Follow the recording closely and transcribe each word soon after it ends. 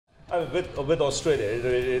I mean, with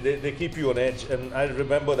Australia, they keep you on edge, and I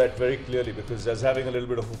remember that very clearly because I was having a little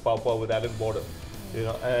bit of a pow-pow with Alan Border, you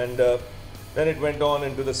know, and then it went on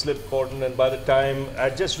into the slip cordon, and by the time I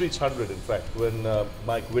just reached 100, in fact, when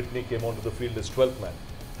Mike Whitney came onto the field as 12th man,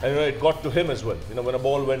 and you know, it got to him as well. You know, when a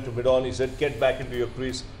ball went to mid-on, he said, "Get back into your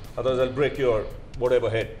crease, otherwise I'll break your whatever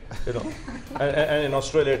head." You know, and in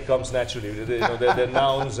Australia it comes naturally. You know, they're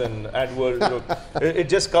nouns and adverbs. You know, it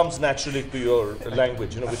just comes naturally to your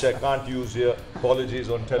language. You know, which I can't use here. Apologies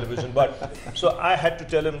on television. But so I had to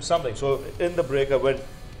tell him something. So in the break, I went.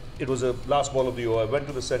 It was a last ball of the over. I went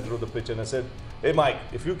to the center of the pitch and I said, "Hey Mike,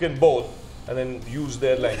 if you can bowl," and then use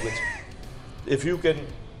their language, "if you can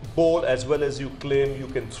bowl as well as you claim you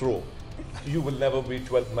can throw, you will never be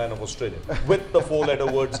 12th man of Australia," with the four-letter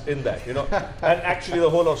words in that, you know. And actually the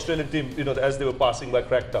whole Australian team, you know, as they were passing by,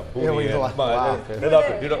 cracked up. Yeah, we Booney and laughed. they loved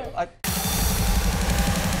it, you know.